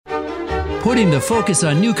putting the focus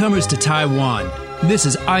on newcomers to Taiwan. This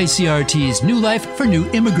is ICRT's New Life for New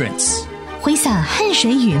Immigrants. 挥洒汗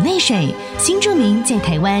水与泪水，新住民在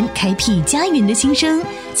台湾开辟家园的心声，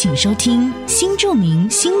请收听新住民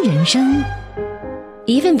新人生。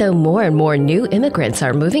Even though more and more new immigrants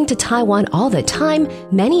are moving to Taiwan all the time,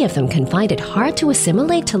 many of them can find it hard to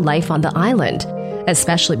assimilate to life on the island,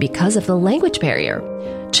 especially because of the language barrier.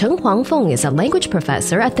陈凰凤is a language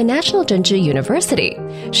professor at the National Zhengzhi University.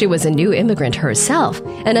 She was a new immigrant herself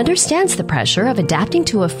and understands the pressure of adapting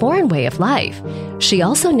to a foreign way of life. She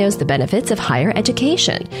also knows the benefits of higher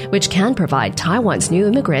education, which can provide Taiwan's new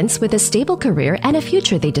immigrants with a stable career and a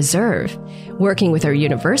future they deserve. Working with her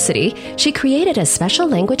university, she created a special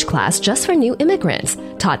language class just for new immigrants,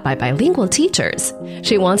 taught by bilingual teachers.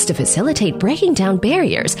 She wants to facilitate breaking down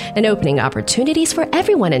barriers and opening opportunities for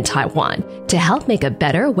everyone in Taiwan to help make a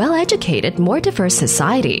better, well-educated, more diverse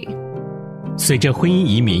society. 随着婚姻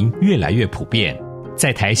移民越来越普遍，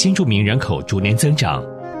在台新住民人口逐年增长，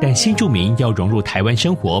但新住民要融入台湾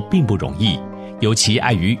生活并不容易，尤其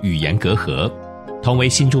碍于语言隔阂。同为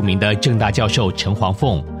新住民的政大教授陈凰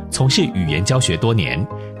凤从事语言教学多年，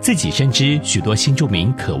自己深知许多新住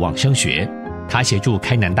民渴望升学。他协助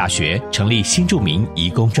开南大学成立新住民移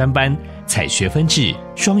工专班，采学分制，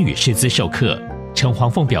双语师资授课。陈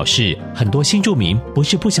凰凤表示，很多新住民不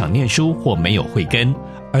是不想念书或没有慧根，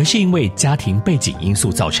而是因为家庭背景因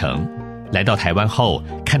素造成。来到台湾后，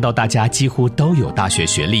看到大家几乎都有大学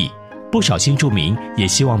学历，不少新住民也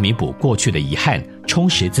希望弥补过去的遗憾，充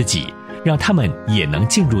实自己，让他们也能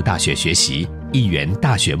进入大学学习，一圆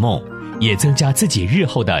大学梦，也增加自己日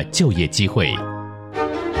后的就业机会。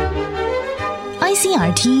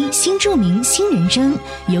ICRT 新住民新人生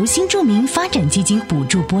由新住民发展基金补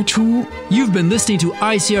助播出。 You've been listening to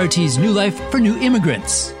ICRT's New Life for New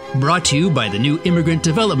Immigrants, brought to you by the New Immigrant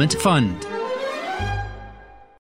Development Fund.